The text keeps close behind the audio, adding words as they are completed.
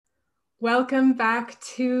Welcome back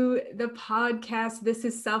to the podcast. This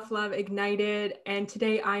is Self Love Ignited, and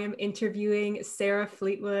today I am interviewing Sarah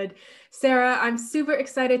Fleetwood. Sarah, I'm super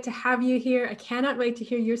excited to have you here. I cannot wait to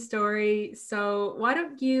hear your story. So, why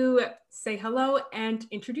don't you say hello and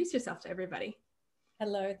introduce yourself to everybody?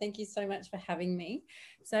 Hello, thank you so much for having me.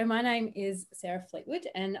 So, my name is Sarah Fleetwood,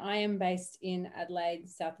 and I am based in Adelaide,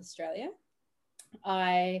 South Australia.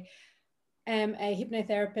 I am a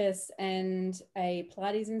hypnotherapist and a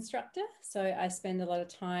Pilates instructor. So I spend a lot of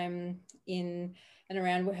time in and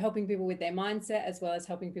around helping people with their mindset as well as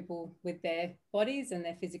helping people with their bodies and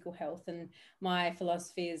their physical health. And my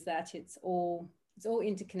philosophy is that it's all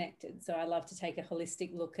interconnected. So I love to take a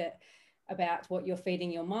holistic look at about what you're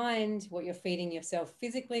feeding your mind, what you're feeding yourself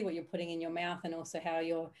physically, what you're putting in your mouth, and also how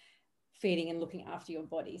you're feeding and looking after your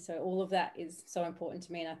body. So all of that is so important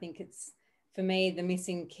to me. And I think it's, for me, the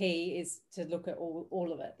missing key is to look at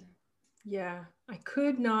all of it. Yeah, I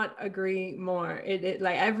could not agree more. It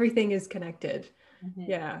like everything is connected.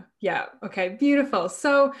 Mm-hmm. Yeah. Okay, beautiful.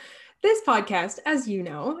 So, this podcast, as you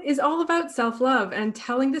know, is all about self love and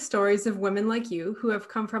telling the stories of women like you who have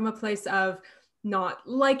come from a place of not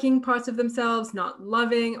liking parts of themselves, not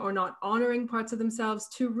loving or not honoring parts of themselves,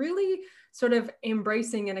 to really sort of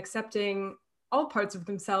embracing and accepting all parts of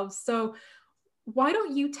themselves. So, why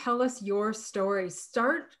don't you tell us your story?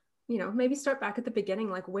 Maybe start back at the beginning.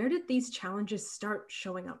 Like, where did these challenges start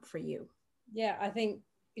showing up for you? Yeah, I think,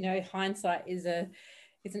 hindsight is an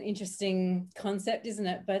interesting concept, isn't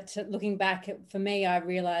it? But looking back, for me, I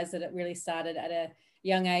realized that it really started at a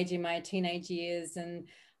young age in my teenage years. And,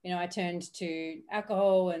 I turned to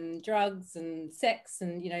alcohol and drugs and sex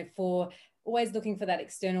and, for always looking for that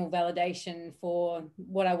external validation for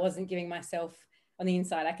what I wasn't giving myself on the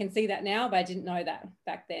inside. I can see that now, but I didn't know that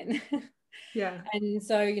back then. Yeah. And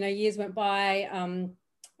so, years went by,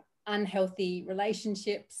 unhealthy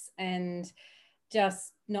relationships and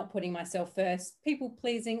just not putting myself first, people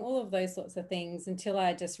pleasing, all of those sorts of things, until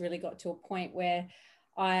I just really got to a point where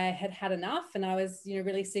I had had enough and I was,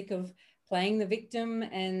 really sick of playing the victim.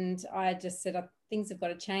 And I just said, things have got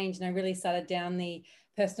to change. And I really started down the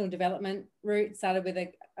personal development route, started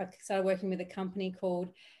working with a company called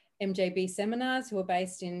MJB Seminars, who are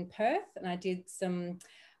based in Perth. And I did some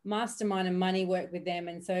mastermind and money work with them.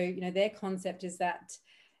 And so, their concept is that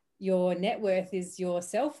your net worth is your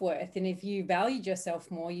self-worth, and if you valued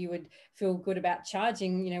yourself more, you would feel good about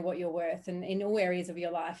charging what you're worth, and in all areas of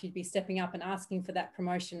your life you'd be stepping up and asking for that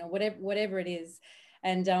promotion or whatever it is.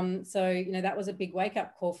 And so that was a big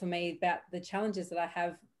wake-up call for me about the challenges that I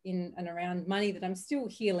have in and around money, that I'm still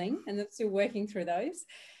healing and I'm still working through those.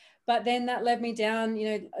 But then that led me down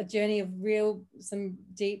a journey of some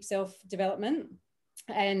deep self-development,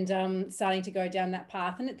 and starting to go down that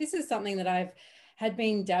path. And this is something that I've had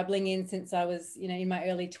been dabbling in since I was, in my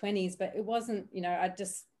early 20s, but it wasn't,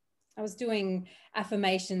 I was doing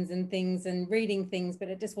affirmations and things and reading things, but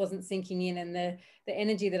it just wasn't sinking in. And the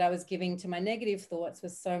energy that I was giving to my negative thoughts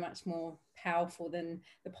was so much more powerful than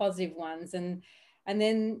the positive ones. And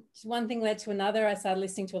then one thing led to another. I started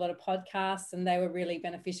listening to a lot of podcasts, and they were really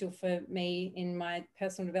beneficial for me in my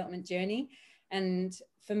personal development journey. And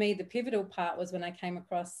for me, the pivotal part was when I came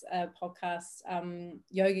across a podcast,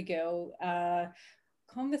 Yoga Girl,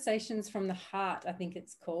 Conversations from the Heart, I think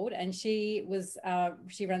it's called. And she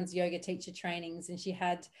runs yoga teacher trainings, and she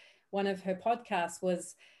had, one of her podcasts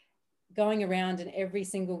was going around, and every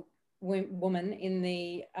single woman in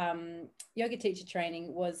the yoga teacher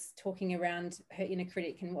training was talking around her inner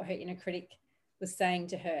critic and what her inner critic was saying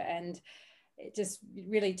to her. And it just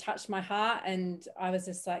really touched my heart. And I was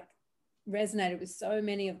just like, resonated with so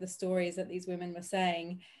many of the stories that these women were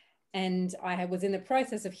saying. And I was in the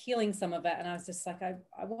process of healing some of it. And I was just like, I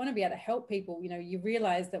want to be able to help people. You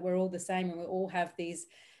realize that we're all the same, and we all have these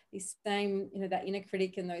same, that inner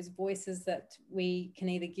critic and those voices that we can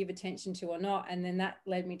either give attention to or not. And then that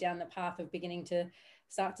led me down the path of beginning to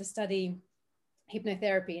start to study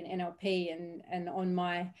hypnotherapy and NLP, and on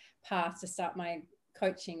my path to start my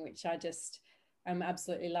coaching, which I'm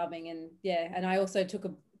absolutely loving. And yeah, and I also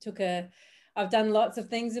I've done lots of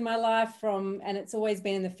things in my life, and it's always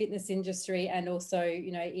been in the fitness industry and also,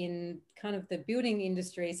 in kind of the building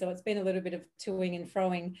industry. So it's been a little bit of toing and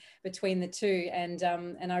froing between the two. And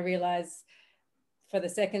I realized for the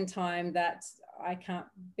second time that I can't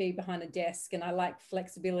be behind a desk, and I like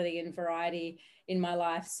flexibility and variety in my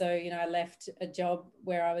life. So, I left a job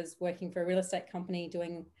where I was working for a real estate company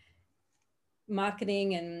doing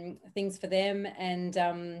marketing and things for them,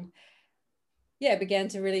 and began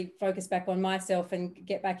to really focus back on myself and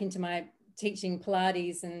get back into my teaching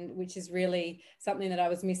Pilates, and which is really something that I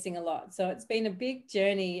was missing a lot. So it's been a big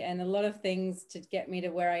journey and a lot of things to get me to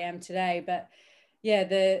where I am today. But yeah,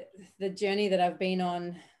 the journey that I've been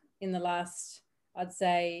on in the last, I'd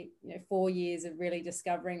say, 4 years of really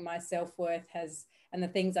discovering my self-worth and the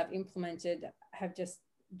things I've implemented have just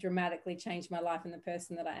dramatically changed my life and the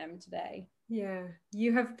person that I am today. Yeah,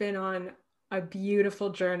 you have been on a beautiful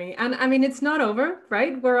journey. And I mean, it's not over,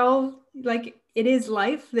 right? We're all like, it is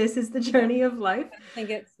life. This is the journey of life. I think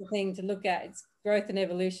it's the thing to look at. It's growth and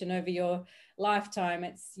evolution over your lifetime.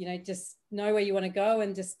 It's, just know where you want to go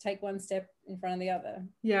and just take one step in front of the other.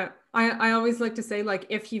 Yeah. I always like to say, like,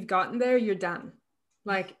 if you've gotten there, you're done.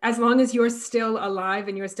 Like, as long as you're still alive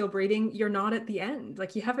and you're still breathing, you're not at the end.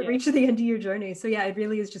 Like, you haven't reached the end of your journey. So yeah, it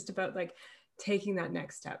really is just about like taking that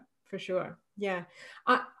next step, for sure. Yeah.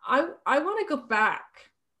 I want to go back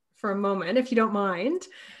for a moment, if you don't mind,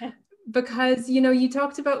 because, you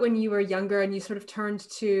talked about when you were younger and you sort of turned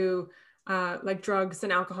to like drugs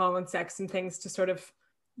and alcohol and sex and things to sort of,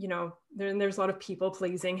 there's a lot of people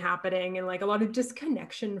pleasing happening and like a lot of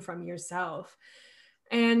disconnection from yourself.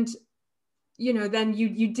 And then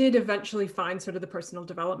you did eventually find sort of the personal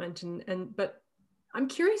development but I'm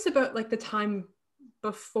curious about like the time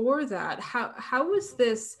before that. How was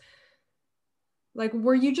this? Like,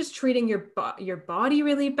 were you just treating your body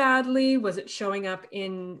really badly? Was it showing up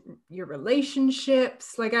in your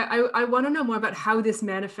relationships? Like, I want to know more about how this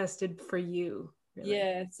manifested for you. Really.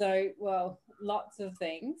 Yeah. So, well, lots of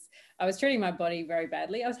things. I was treating my body very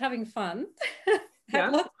badly. I was having fun,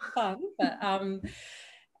 had lots of fun, but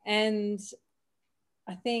and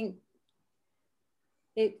I think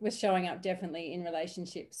it was showing up definitely in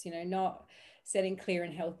relationships, not setting clear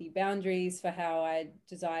and healthy boundaries for how I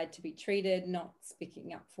desired to be treated, not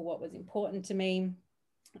speaking up for what was important to me.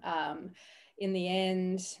 In the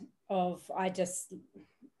end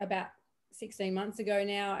about 16 months ago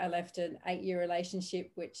now, I left an 8-year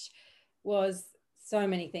relationship, which was so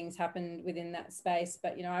many things happened within that space.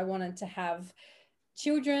 But, I wanted to have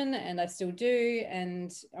children, and I still do,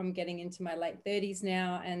 and I'm getting into my late 30s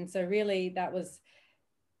now. And so really that was,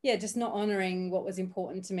 just not honoring what was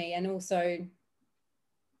important to me. And also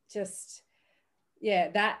just,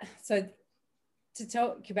 that. So to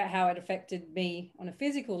talk about how it affected me on a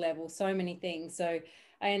physical level, so many things. So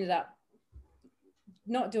I ended up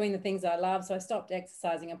not doing the things I love. So I stopped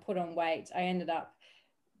exercising, I put on weight. I ended up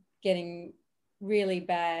getting really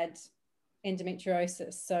bad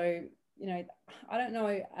endometriosis. So, I don't know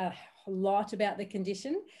a lot about the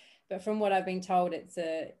condition, but from what I've been told, it's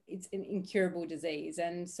an incurable disease.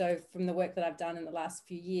 And so from the work that I've done in the last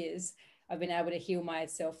few years, I've been able to heal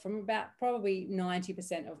myself from about probably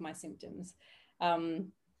 90% of my symptoms.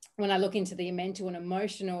 When I look into the mental and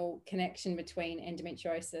emotional connection between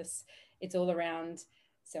endometriosis, it's all around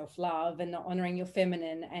self-love and not honoring your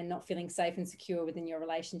feminine and not feeling safe and secure within your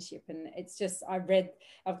relationship. And it's just, I've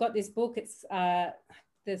got this book, it's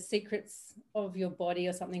The Secrets of Your Body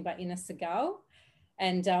or something by Ina Segal.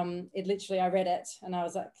 And it literally, I read it and I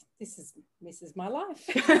was like, this is my life.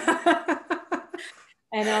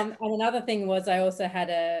 And another thing was I also had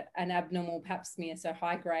an abnormal pap smear, so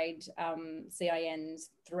high grade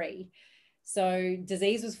CIN3. So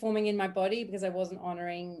disease was forming in my body because I wasn't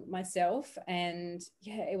honoring myself. And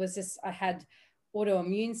it was just, I had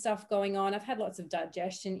autoimmune stuff going on. I've had lots of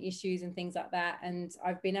digestion issues and things like that. And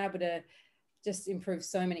I've been able to just improve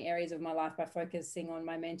so many areas of my life by focusing on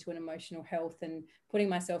my mental and emotional health and putting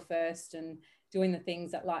myself first and doing the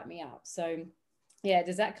things that light me up. So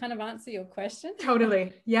does that kind of answer your question?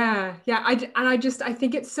 Totally. Yeah. I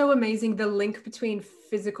think it's so amazing, the link between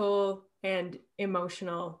physical and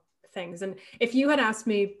emotional things. And if you had asked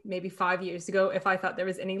me maybe 5 years ago if I thought there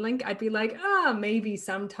was any link, I'd be like, maybe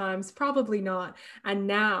sometimes, probably not. And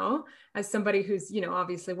now, as somebody who's,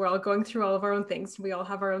 obviously we're all going through all of our own things, we all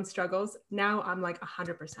have our own struggles. Now I'm like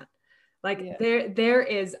 100%. Like there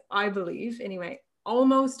is, I believe anyway,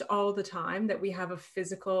 almost all the time that we have a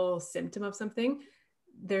physical symptom of something,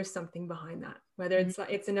 there's something behind that, whether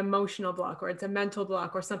it's an emotional block or it's a mental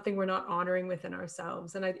block or something we're not honoring within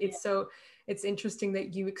ourselves. And it's interesting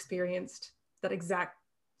that you experienced that exact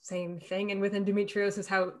same thing. And with endometriosis,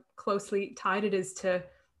 how closely tied it is to,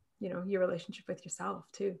 your relationship with yourself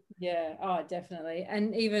too. Yeah. Oh, definitely.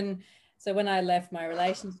 And even so, when I left my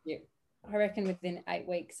relationship, I reckon within 8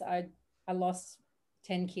 weeks, I lost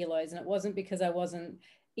 10 kilos. And it wasn't because I wasn't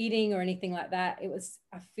eating or anything like that.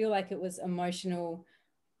 I feel like it was emotional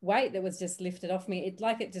weight that was just lifted off me.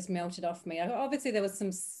 It just melted off me. Obviously there was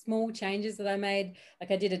some small changes that I made. Like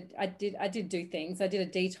I did do things. I did a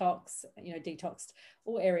detox, detoxed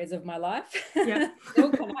all areas of my life. Yeah. It all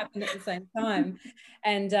kind of happened at the same time.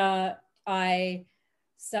 And I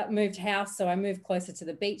moved house, so I moved closer to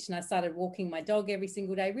the beach, and I started walking my dog every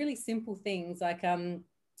single day. Really simple things like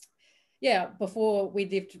before we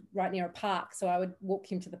lived right near a park, so I would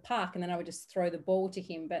walk him to the park and then I would just throw the ball to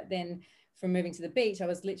him. But then from moving to the beach, I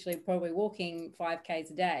was literally probably walking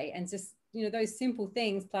 5Ks a day, and just, you know, those simple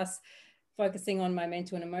things, plus focusing on my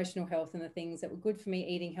mental and emotional health and the things that were good for me,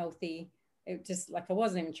 eating healthy. It just, like, I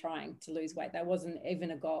wasn't even trying to lose weight. That wasn't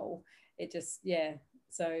even a goal. It just, yeah.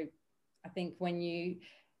 So I think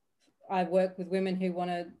I work with women who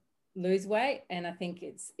want to lose weight, and I think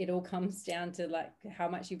it all comes down to like how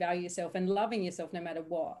much you value yourself and loving yourself no matter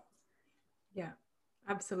what. Yeah,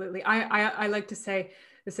 absolutely. I like to say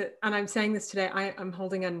this, and I'm saying this today. I'm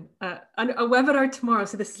holding a webinar tomorrow,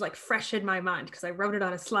 so this is like fresh in my mind because I wrote it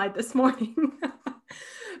on a slide this morning.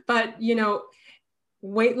 But you know,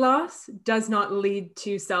 weight loss does not lead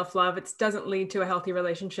to self-love. It doesn't lead to a healthy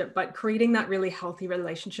relationship, but creating that really healthy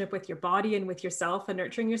relationship with your body and with yourself and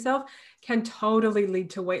nurturing yourself can totally lead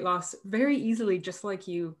to weight loss very easily, just like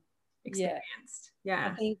you experienced. Yeah.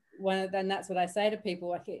 I think that's what I say to people.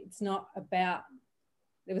 Like, it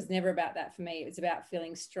was never about that for me. It was about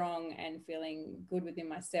feeling strong and feeling good within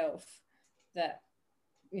myself, that,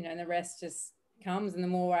 you know, and the rest just comes. And the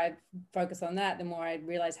more I focus on that, the more I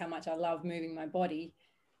realize how much I love moving my body,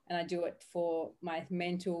 and I do it for my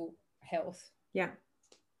mental health. Yeah,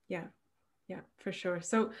 for sure.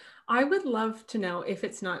 So I would love to know, if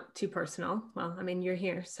it's not too personal, well, I mean, you're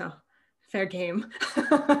here, so fair game.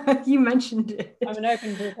 You mentioned it. I'm an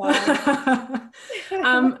open book.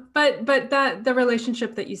 But that the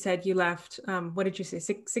relationship that you said you left, what did you say,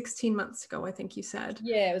 16 months ago, I think you said?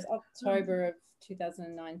 Yeah, it was October of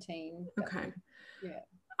 2019. Okay. Yeah.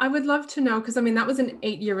 I would love to know, because I mean, that was an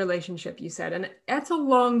 8-year relationship, you said, and that's a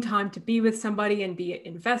long time to be with somebody and be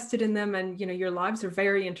invested in them. And, you know, your lives are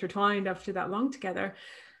very intertwined after that long together.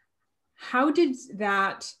 How did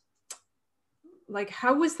that, like,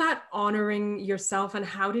 how was that honoring yourself, and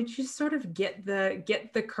how did you sort of get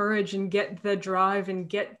the courage and get the drive and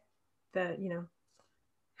get the, you know,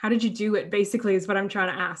 how did you do it, basically, is what I'm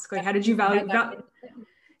trying to ask. Like, how did you how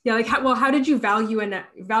did you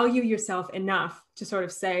value yourself enough to sort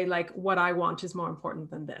of say, like, what I want is more important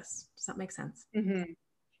than this? Does that make sense? Mm-hmm.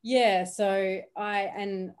 Yeah. So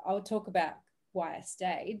I'll talk about why I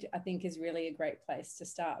stayed, I think is really a great place to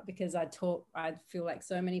start, because I feel like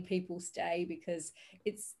so many people stay because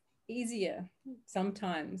it's easier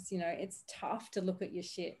sometimes. You know, it's tough to look at your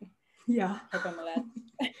shit. Yeah. Hope I'm allowed.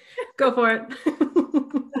 Go for it.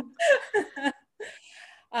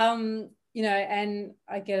 You know, and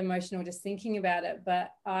I get emotional just thinking about it,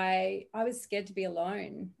 but I was scared to be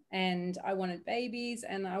alone, and I wanted babies,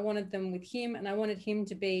 and I wanted them with him, and I wanted him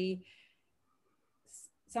to be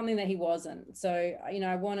something that he wasn't. So, you know,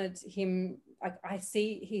 I wanted him, like, I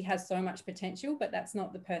see he has so much potential, but that's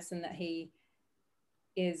not the person that he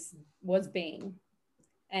was being.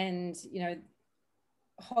 And, you know,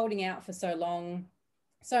 holding out for so long,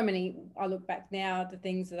 I look back now, the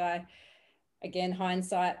things that again,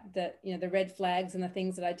 hindsight, that, you know, the red flags and the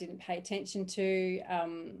things that I didn't pay attention to.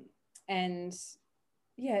 And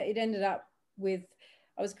yeah, it ended up with,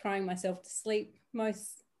 I was crying myself to sleep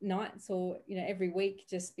most nights, or, you know, every week,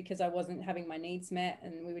 just because I wasn't having my needs met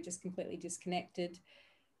and we were just completely disconnected.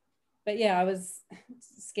 But yeah, I was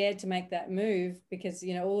scared to make that move because,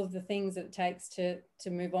 you know, all of the things that it takes to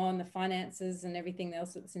move on, the finances and everything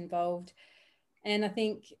else that's involved. And I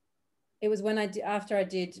think it was after I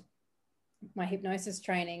did my hypnosis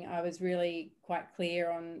training, I was really quite clear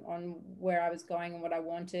on where I was going and what I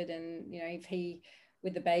wanted. And, you know,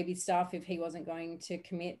 with the baby stuff, if he wasn't going to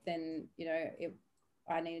commit, then, you know,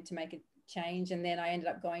 I needed to make a change. And then I ended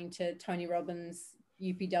up going to Tony Robbins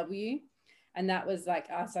UPW. And that was like,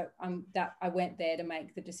 I went there to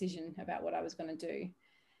make the decision about what I was going to do.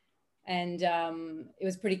 And it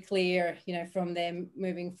was pretty clear, you know, from there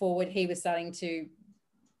moving forward, he was starting to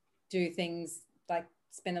do things like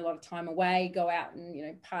spend a lot of time away, go out and, you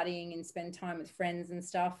know, partying and spend time with friends and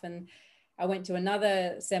stuff. And I went to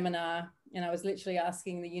another seminar and I was literally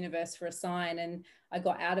asking the universe for a sign. And I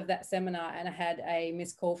got out of that seminar and I had a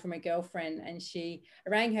missed call from a girlfriend, and I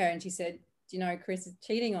rang her and she said, do you know, Chris is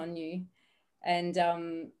cheating on you? And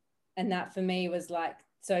that for me was like,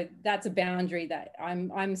 so that's a boundary that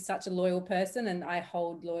I'm such a loyal person, and I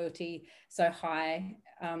hold loyalty so high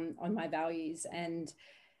on my values. And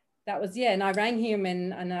that was, yeah. And I rang him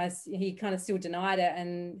and he kind of still denied it.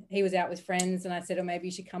 And he was out with friends, and I said, oh, maybe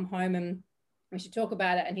you should come home and we should talk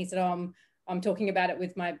about it. And he said, oh, I'm talking about it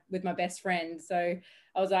with my best friend. So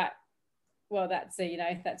I was like, well, that's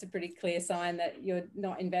a pretty clear sign that you're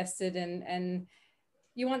not invested. And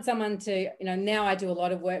you want someone to, now I do a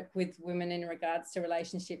lot of work with women in regards to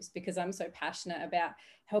relationships because I'm so passionate about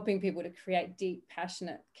helping people to create deep,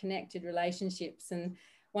 passionate, connected relationships. And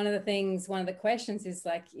one of the questions is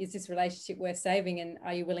like, is this relationship worth saving? And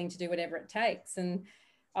are you willing to do whatever it takes? And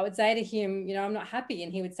I would say to him, I'm not happy.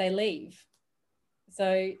 And he would say, leave.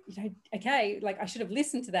 So, okay, like I should have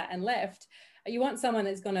listened to that and left. You want someone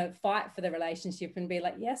that's going to fight for the relationship and be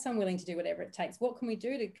like, yes, I'm willing to do whatever it takes. What can we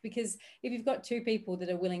do because if you've got two people that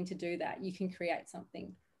are willing to do that, you can create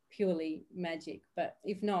something purely magic. But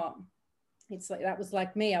if not, it's like, that was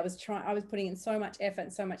like me. I was putting in so much effort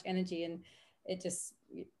and so much energy, and it just,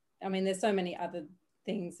 there's so many other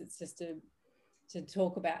things. It's just to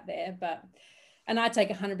talk about there, and I take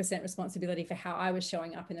 100% responsibility for how I was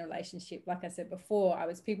showing up in the relationship. Like I said before, I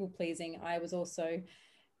was people pleasing. I was also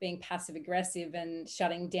being passive aggressive and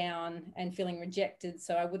shutting down and feeling rejected.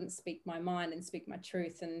 So I wouldn't speak my mind and speak my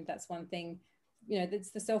truth. And that's one thing, that's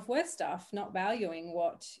the self-worth stuff, not valuing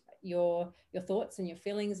what your thoughts and your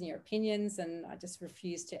feelings and your opinions. And I just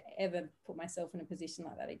refuse to ever put myself in a position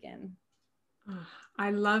like that again.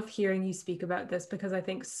 I love hearing you speak about this because I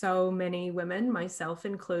think so many women, myself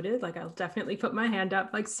included, like I'll definitely put my hand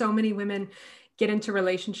up, like so many women get into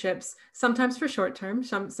relationships, sometimes for short term,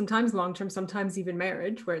 sometimes long term, sometimes even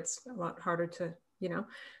marriage, where it's a lot harder to,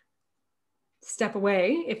 step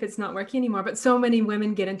away if it's not working anymore. But so many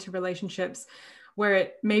women get into relationships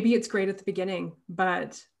where maybe it's great at the beginning,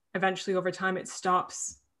 but eventually over time it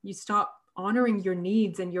stops. You stop honoring your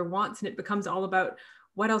needs and your wants, and it becomes all about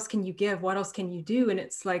what else can you give? What else can you do? And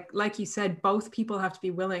it's like you said, both people have to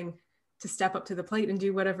be willing to step up to the plate and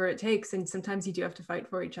do whatever it takes. And sometimes you do have to fight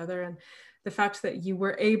for each other. And the fact that you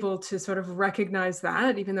were able to sort of recognize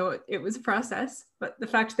that, even though it was a process, but the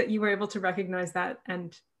fact that you were able to recognize that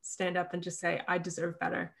and stand up and just say, I deserve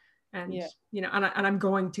better. And, and I'm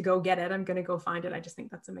going to go get it. I'm going to go find it. I just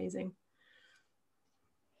think that's amazing.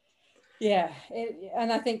 Yeah.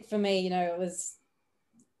 And I think for me, it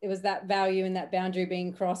was that value and that boundary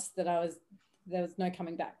being crossed that there was no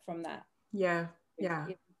coming back from that. Yeah.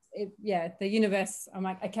 The universe, I'm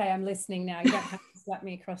like, okay, I'm listening now. You don't have to slap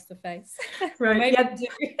me across the face. Right. I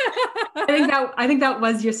think that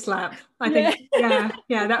was your slap. I think,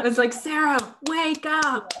 that was like, Sarah, wake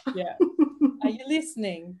up. Yeah. Are you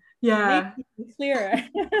listening? Yeah. Clearer.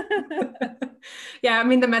 Yeah.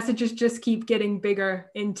 The messages just keep getting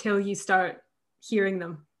bigger until you start hearing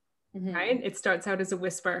them. Mm-hmm. Right? It starts out as a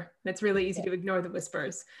whisper, and it's really easy to ignore the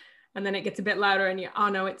whispers. And then it gets a bit louder and oh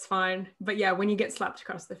no, it's fine. But yeah, when you get slapped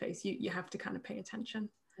across the face, you have to kind of pay attention.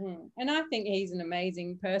 And I think he's an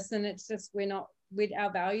amazing person. It's just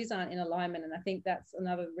our values aren't in alignment. And I think that's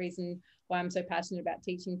another reason why I'm so passionate about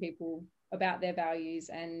teaching people about their values,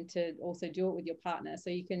 and to also do it with your partner, so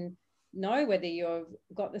you can know whether you've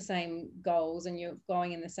got the same goals and you're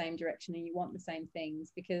going in the same direction and you want the same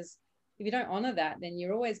things. Because if you don't honor that, then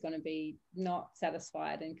you're always going to be not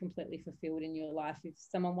satisfied and completely fulfilled in your life if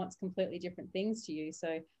someone wants completely different things to you.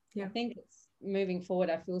 So I think it's moving forward.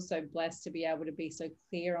 I feel so blessed to be able to be so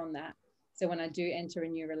clear on that. So when I do enter a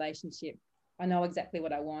new relationship, I know exactly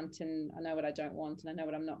what I want, and I know what I don't want, and I know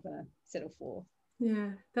what I'm not going to settle for. Yeah,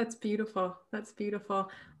 that's beautiful. That's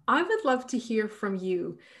beautiful. I would love to hear from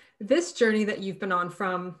you. This journey that you've been on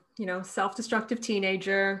from, self-destructive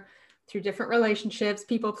teenager, through different relationships,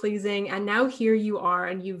 people pleasing, and now here you are,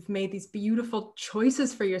 and you've made these beautiful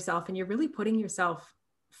choices for yourself, and you're really putting yourself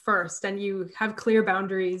first, and you have clear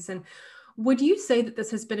boundaries. And would you say that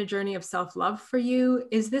this has been a journey of self-love for you?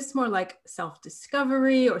 Is this more like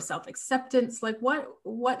self-discovery or self-acceptance? Like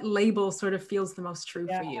what label sort of feels the most true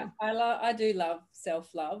for you? I do love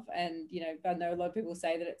self-love, and I know a lot of people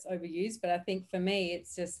say that it's overused, but I think for me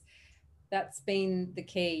it's just, that's been the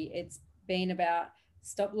key. It's been about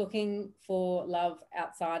stop looking for love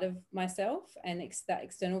outside of myself and that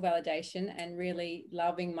external validation, and really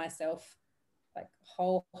loving myself like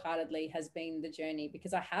wholeheartedly has been the journey,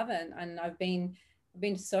 because I haven't, and I've been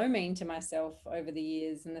so mean to myself over the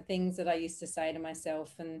years, and the things that I used to say to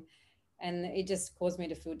myself, and it just caused me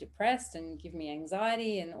to feel depressed and give me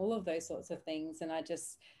anxiety and all of those sorts of things. And I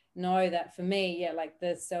just know that for me, like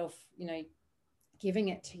the self, giving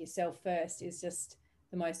it to yourself first is just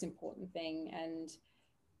the most important thing. And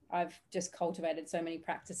I've just cultivated so many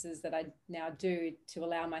practices that I now do to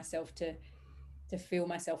allow myself to fill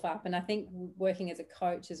myself up. And I think working as a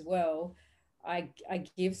coach as well, I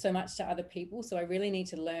give so much to other people. So I really need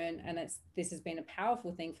to learn, and this has been a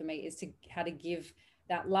powerful thing for me, is how to give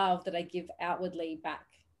that love that I give outwardly back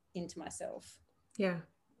into myself. Yeah.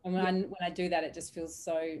 And when I do that, it just feels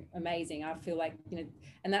so amazing. I feel like,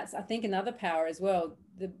 and that's, I think, another power as well.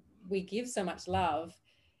 We give so much love,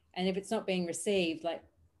 And if it's not being received, like,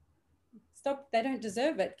 stop, they don't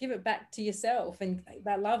deserve it. Give it back to yourself. And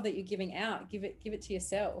that love that you're giving out, give it to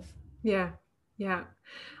yourself. Yeah. Yeah.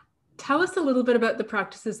 Tell us a little bit about the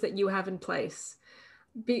practices that you have in place.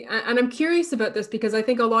 And I'm curious about this because I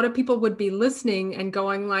think a lot of people would be listening and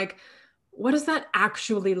going like, what does that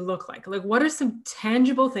actually look like? Like, what are some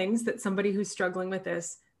tangible things that somebody who's struggling with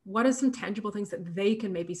this, what are some tangible things that they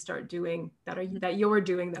can maybe start doing that you're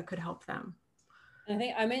doing that could help them? I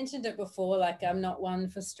think I mentioned it before, like I'm not one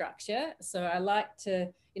for structure. So I like to,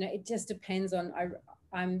 it just depends on,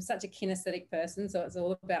 I'm such a kinesthetic person. So it's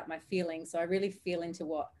all about my feelings. So I really feel into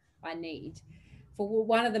what I need. For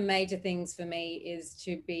one of the major things for me is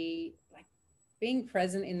to be like being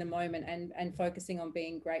present in the moment and focusing on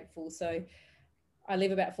being grateful. So I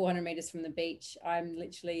live about 400 meters from the beach. I'm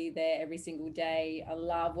literally there every single day. I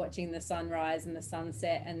love watching the sunrise and the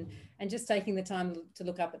sunset and just taking the time to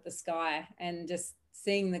look up at the sky and just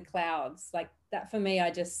seeing the clouds like that. For me,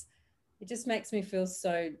 it just makes me feel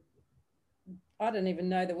so, I don't even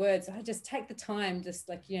know the words. I just take the time, just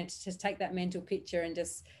like, to just take that mental picture and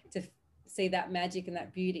just to see that magic and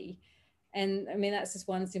that beauty. And I mean, that's just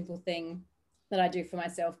one simple thing that I do for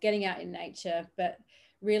myself, getting out in nature. But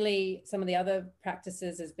really some of the other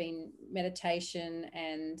practices has been meditation,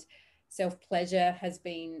 and self-pleasure has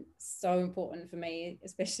been so important for me,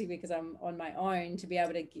 especially because I'm on my own, to be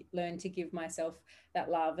able to learn to give myself that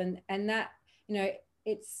love. And that,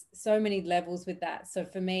 it's so many levels with that. So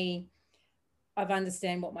for me, I've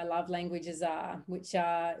understand what my love languages are, which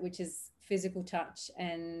is physical touch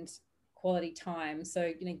and quality time.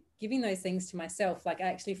 So, giving those things to myself, like I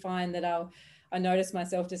actually find that I notice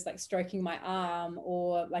myself just like stroking my arm,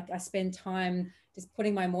 or like I spend time just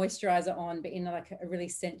putting my moisturizer on, but in like a really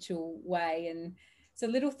sensual way. And so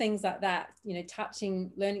little things like that,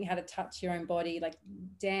 learning how to touch your own body, like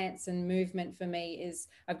dance and movement for me is,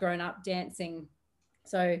 I've grown up dancing.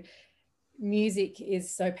 So music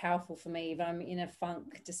is so powerful for me. If I'm in a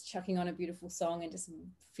funk, just chucking on a beautiful song and just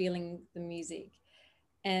feeling the music.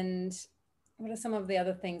 And what are some of the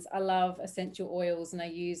other things? I love essential oils, and I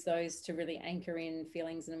use those to really anchor in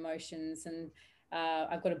feelings and emotions. And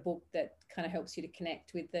I've got a book that kind of helps you to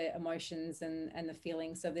connect with the emotions and the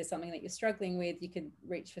feelings. So if there's something that you're struggling with, you could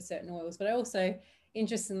reach for certain oils. But I also,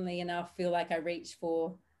 interestingly enough, feel like I reach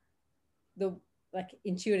for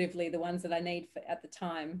intuitively the ones that I need at the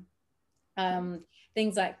time.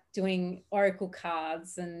 Things like doing oracle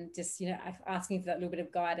cards and just, asking for that little bit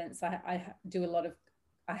of guidance. I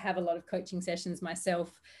have a lot of coaching sessions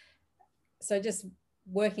myself. So just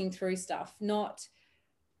working through stuff, not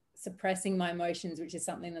suppressing my emotions, which is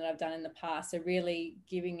something that I've done in the past. So really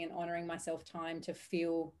giving and honoring myself time to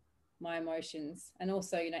feel my emotions. And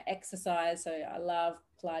also, exercise. So I love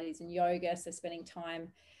Pilates and yoga. So spending time.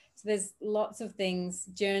 So there's lots of things,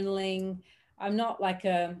 journaling. I'm not like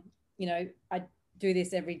I do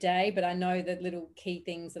this every day, but I know the little key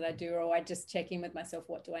things that I do, or I just check in with myself.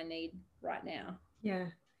 What do I need right now? Yeah.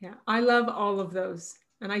 Yeah. I love all of those.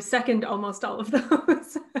 And I second almost all of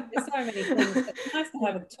those. There's so many things. It's nice to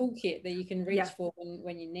have a toolkit that you can reach for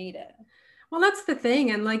when you need it. Well, that's the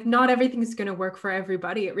thing. And like, not everything is going to work for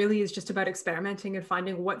everybody. It really is just about experimenting and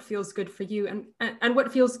finding what feels good for you, and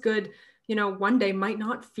what feels good, one day might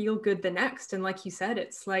not feel good the next. And like you said,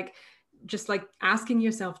 it's like, just like asking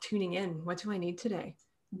yourself, tuning in, what do I need today?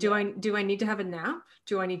 Do I need to have a nap?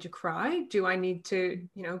 Do I need to cry? Do I need to,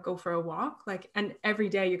 go for a walk? Like, and every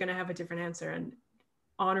day you're going to have a different answer, and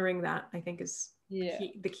honoring that, I think, is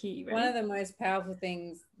the key, right? One of the most powerful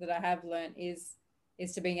things that I have learned is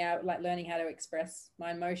to being out, like learning how to express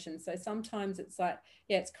my emotions. So sometimes it's like,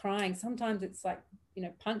 it's crying. Sometimes it's like,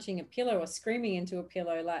 punching a pillow or screaming into a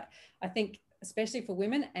pillow. Like, I think especially for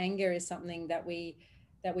women, anger is something that we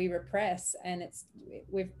repress, and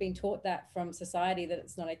we've been taught that from society, that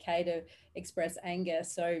it's not okay to express anger.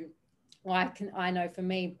 So I know for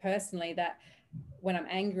me personally that when I'm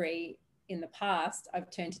angry in the past, I've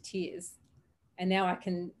turned to tears, and now I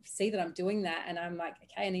can see that I'm doing that, and I'm like,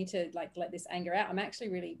 okay, I need to like let this anger out. I'm actually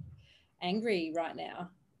really angry right now,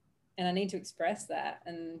 and I need to express that.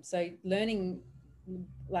 And so learning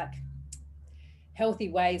like healthy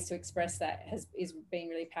ways to express that is being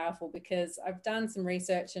really powerful, because I've done some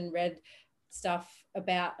research and read stuff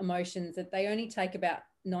about emotions that they only take about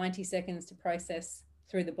 90 seconds to process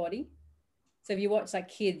through the body. So if you watch like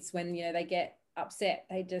kids, when they get upset,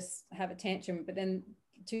 they just have a tantrum, but then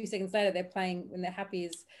 2 seconds later they're playing when they're happy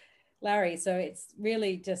as Larry. So it's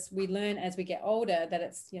really just, we learn as we get older that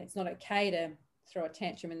it's it's not okay to throw a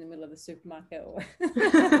tantrum in the middle of the supermarket or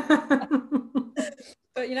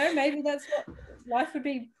but maybe that's what life would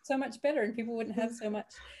be so much better, and people wouldn't have so much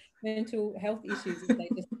mental health issues if they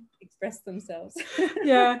just express themselves.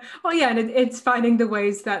 Yeah. Oh yeah. And it's finding the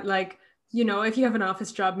ways that, like, you know, if you have an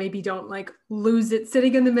office job, maybe don't like lose it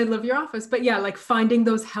sitting in the middle of your office, but yeah, like finding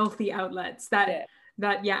those healthy outlets that, Yeah.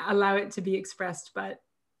 that allow it to be expressed, but,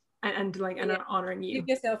 and like, and Yeah. are honoring you. Give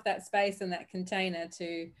yourself that space and that container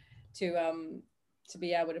to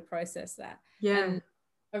be able to process that. Yeah. And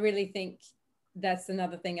I really think that's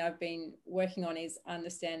another thing I've been working on, is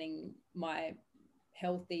understanding my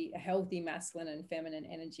healthy masculine and feminine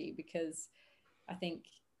energy, because I think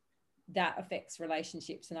that affects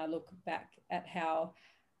relationships. And I look back at how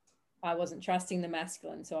I wasn't trusting the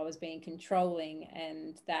masculine, so I was being controlling,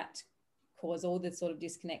 and that caused all this sort of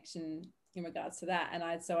disconnection in regards to that. And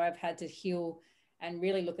I've had to heal and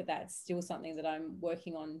really look at that. It's still something that I'm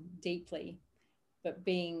working on deeply, but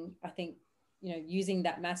being, I think, you know, using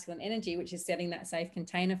that masculine energy, which is setting that safe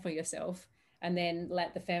container for yourself, and then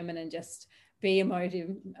let the feminine just be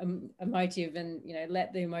emotive, and, you know,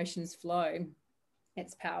 let the emotions flow.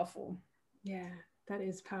 It's powerful. Yeah, that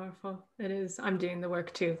is powerful. It is. I'm doing the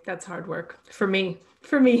work too. That's hard work for me,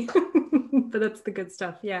 but that's the good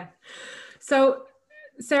stuff. Yeah. So,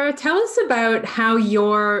 Sarah, tell us about how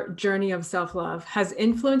your journey of self-love has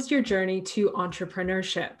influenced your journey to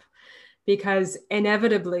entrepreneurship, because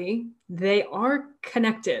inevitably they are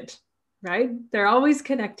connected, right? They're always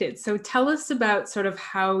connected. So tell us about sort of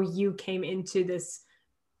how you came into this,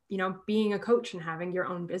 you know, being a coach and having your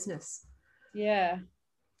own business. Yeah.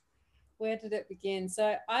 Where did it begin?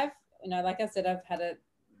 So I've, you know, like I said, I've had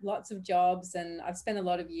lots of jobs, and I've spent a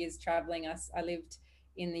lot of years traveling. I lived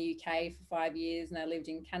in the UK for 5 years, and I lived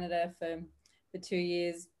in Canada for 2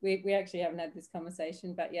 years. We actually haven't had this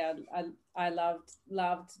conversation, but yeah, I loved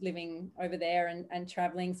living over there and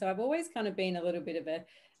traveling. So I've always kind of been a little bit of a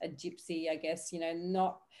gypsy, I guess, you know,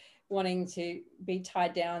 not wanting to be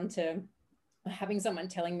tied down to having someone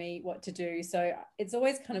telling me what to do. So it's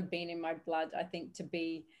always kind of been in my blood, I think, to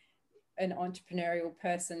be an entrepreneurial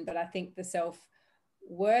person. But I think the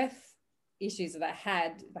self-worth issues that I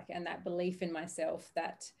had, like, and that belief in myself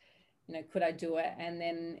that, you know, could I do it? And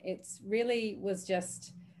then it's really was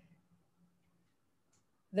just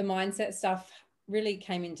the mindset stuff really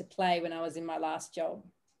came into play when I was in my last job.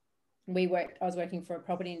 I was working for a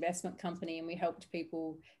property investment company, and we helped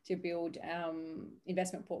people to build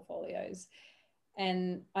investment portfolios.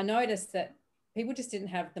 And I noticed that people just didn't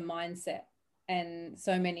have the mindset, and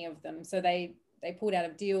so many of them, so they pulled out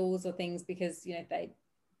of deals or things because, you know,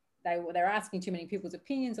 they're asking too many people's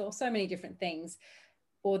opinions, or so many different things,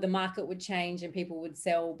 or the market would change and people would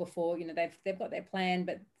sell before, you know, they've got their plan,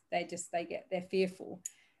 but they're fearful.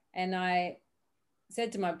 And I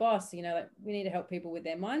said to my boss, you know, like, we need to help people with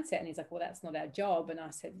their mindset. And he's like, well, that's not our job. And I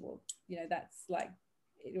said, well, you know, that's like,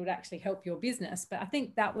 it would actually help your business. But I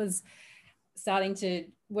think that was starting to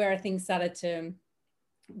where things started to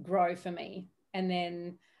grow for me. And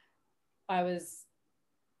then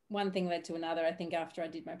one thing led to another. I think after I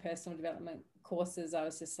did my personal development courses, I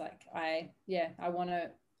was just like, I want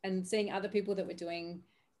to, and seeing other people that were doing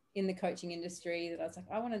in the coaching industry, that I was like,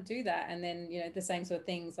 I want to do that. And then, you know, the same sort of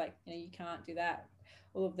things, like, you know, you can't do that,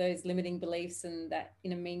 all of those limiting beliefs and that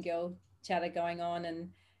inner mean girl chatter going on.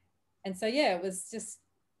 And so, yeah, it was just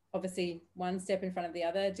obviously one step in front of the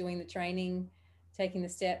other, doing the training, taking the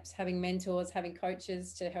steps, having mentors, having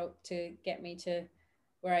coaches to help to get me to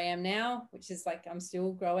where I am now, which is like, I'm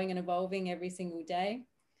still growing and evolving every single day,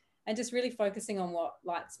 and just really focusing on what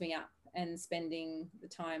lights me up and spending the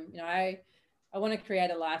time. You know, I want to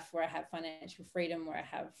create a life where I have financial freedom, where I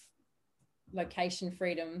have location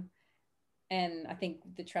freedom. And I think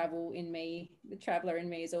the traveler in me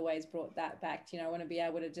has always brought that back. You know, I want to be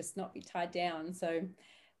able to just not be tied down. So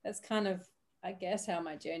that's kind of, I guess, how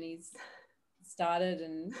my journey's started.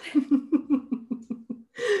 And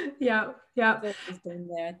yeah. it's always been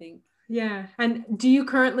there, I think. Yeah. And do you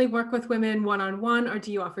currently work with women one-on-one, or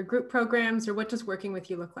do you offer group programs, or what does working with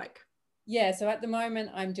you look like? Yeah, so at the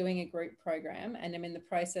moment I'm doing a group program, and I'm in the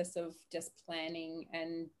process of just planning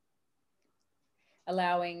and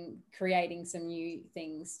creating some new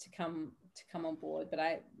things to come on board.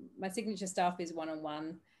 But my signature stuff is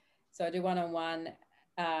one-on-one. So I do one-on-one,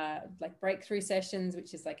 like breakthrough sessions,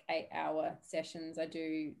 which is like 8-hour sessions. I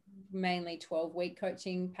do mainly 12-week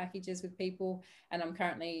coaching packages with people. And I'm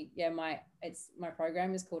currently, my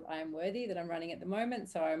program is called I Am Worthy, that I'm running at the moment.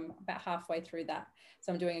 So I'm about halfway through that.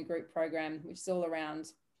 So I'm doing a group program, which is all around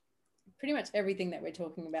pretty much everything that we're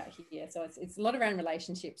talking about here. So it's a lot around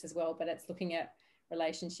relationships as well, but it's looking at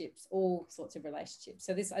relationships, all sorts of relationships.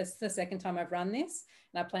 So this is the second time I've run this,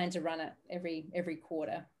 and I plan to run it every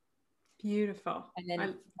quarter. Beautiful. And then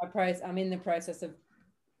I'm in the process of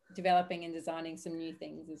developing and designing some new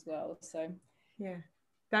things as well. So yeah,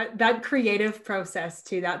 That creative process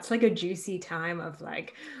too, that's like a juicy time of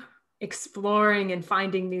like exploring and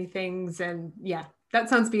finding new things. And yeah, that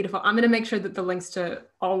sounds beautiful. I'm going to make sure that the links to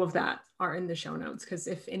all of that are in the show notes, because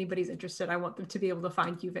if anybody's interested, I want them to be able to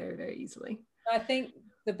find you very, very easily. I think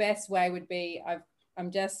the best way would be,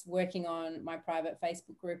 I'm just working on my private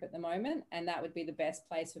Facebook group at the moment, and that would be the best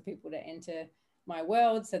place for people to enter my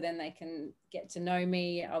world, so then they can get to know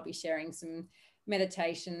me. I'll be sharing some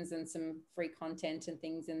meditations and some free content and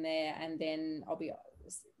things in there, and then I'll be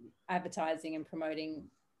advertising and promoting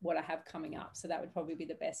what I have coming up. So that would probably be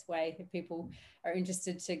the best way if people are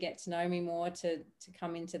interested to get to know me more, to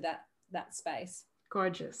come into that space.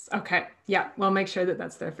 Gorgeous. Okay. Yeah, we'll make sure that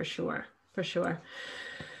that's there for sure. For sure.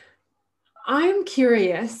 I'm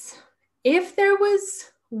curious if there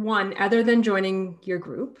was one, other than joining your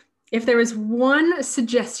group, if there was one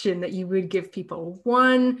suggestion that you would give people,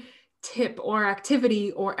 one tip or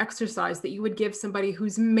activity or exercise that you would give somebody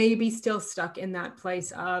who's maybe still stuck in that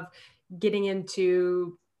place of getting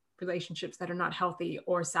into relationships that are not healthy,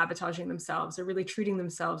 or sabotaging themselves, or really treating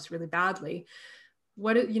themselves really badly,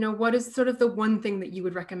 what is sort of the one thing that you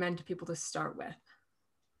would recommend to people to start with?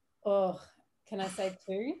 Oh, can I say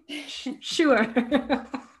two? Sure.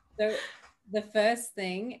 So the first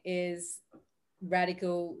thing is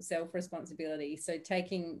radical self-responsibility. So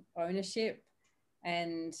taking ownership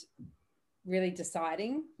and really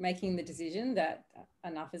making the decision that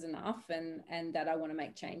enough is enough, and that I want to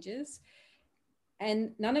make changes.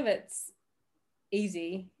 And none of it's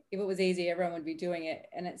easy. If it was easy, everyone would be doing it.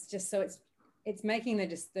 And it's just, so it's making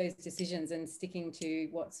those decisions and sticking to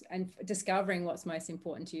and discovering what's most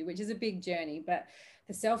important to you, which is a big journey. But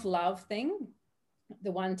the self-love thing,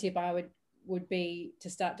 the one tip I would be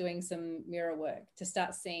to start doing some mirror work, to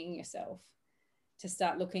start seeing yourself, to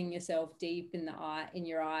start looking yourself deep in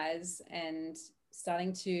your eyes, and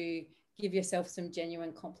starting to give yourself some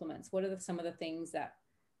genuine compliments. What are some of the things that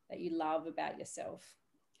you love about yourself?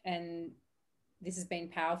 And this has been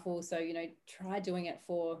powerful. So, try doing it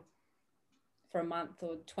for a month,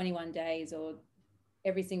 or 21 days, or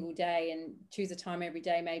every single day, and choose a time every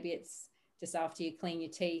day. Maybe it's just after you clean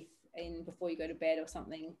your teeth and before you go to bed or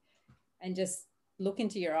something, and just look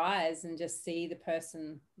into your eyes and just see the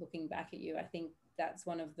person looking back at you. I think that's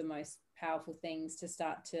one of the most powerful things, to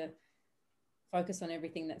start to focus on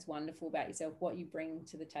everything that's wonderful about yourself, what you bring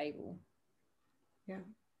to the table. Yeah.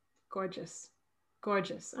 Gorgeous.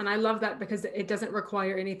 Gorgeous. And I love that, because it doesn't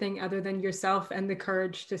require anything other than yourself and the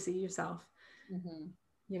courage to see yourself. Mm-hmm.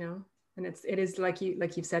 And it is like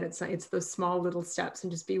you've said, it's those small little steps,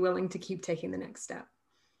 and just be willing to keep taking the next step.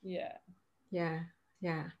 Yeah.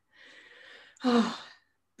 Oh,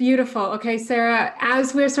 beautiful. Okay, Sarah,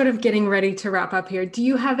 as we're sort of getting ready to wrap up here, do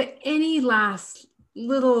you have any last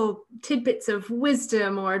little tidbits of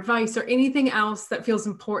wisdom or advice, or anything else that feels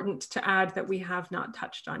important to add that we have not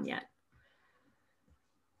touched on yet?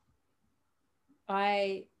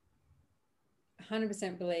 I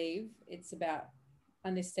 100% believe it's about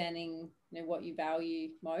understanding, what you value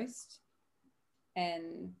most,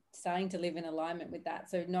 and starting to live in alignment with that.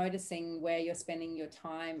 So noticing where you're spending your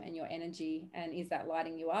time and your energy, and is that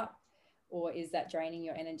lighting you up, or is that draining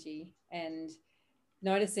your energy? And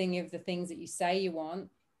noticing if the things that you say you want,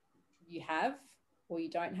 you have or you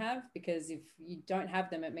don't have, because if you don't have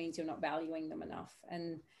them, it means you're not valuing them enough.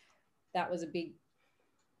 And that was a big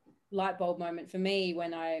light bulb moment for me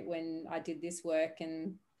when I did this work.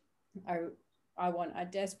 And I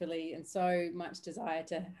desperately and so much desire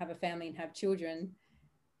to have a family and have children.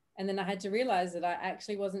 And then I had to realize that I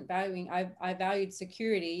actually wasn't valuing, I valued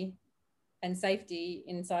security and safety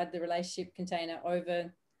inside the relationship container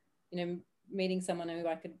over, meeting someone who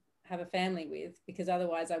I could have a family with, because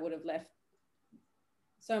otherwise I would have left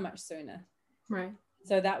so much sooner. Right.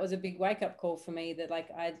 So that was a big wake up call for me, that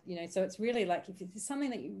so it's really like, if it's something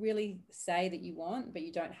that you really say that you want, but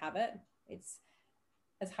you don't have it, it's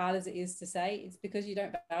as hard as it is to say, it's because you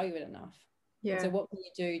don't value it enough. Yeah. So what can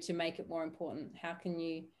you do to make it more important? How can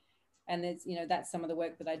you, and there's, that's some of the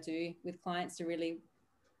work that I do with clients, to really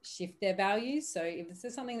shift their values. So if this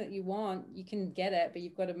is something that you want, you can get it, but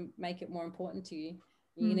you've got to make it more important to you.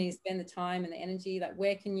 You need to spend the time and the energy. Like,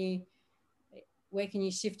 where can you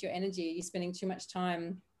shift your energy? Are you spending too much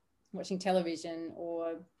time watching television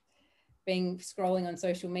or scrolling on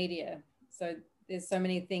social media? So there's so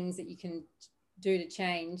many things that you can do to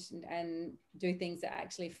change and do things that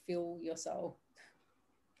actually fill your soul.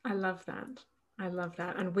 I love that.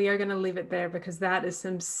 And we are going to leave it there, because that is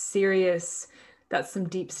some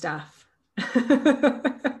deep stuff.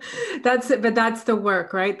 That's it. But that's the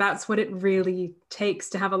work, right? That's what it really takes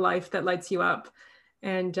to have a life that lights you up.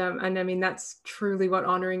 And I mean, that's truly what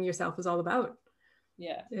honoring yourself is all about.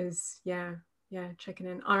 checking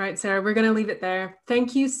in. All right, Sarah, we're going to leave it there.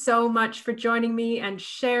 Thank you so much for joining me and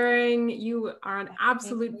sharing. You are an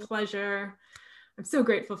absolute pleasure. I'm so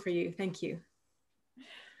grateful for you. Thank you.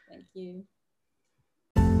 Thank you.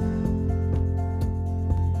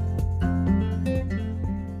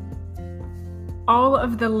 All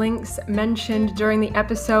of the links mentioned during the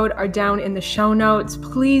episode are down in the show notes.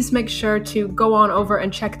 Please make sure to go on over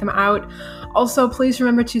and check them out. Also, please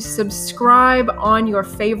remember to subscribe on your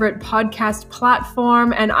favorite podcast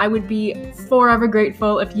platform, and I would be forever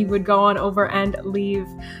grateful if you would go on over and leave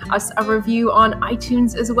us a review on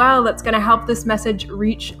iTunes as well. That's going to help this message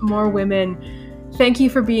reach more women. Thank you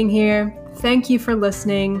for being here. Thank you for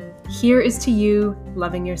listening. Here is to you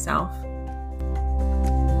loving yourself.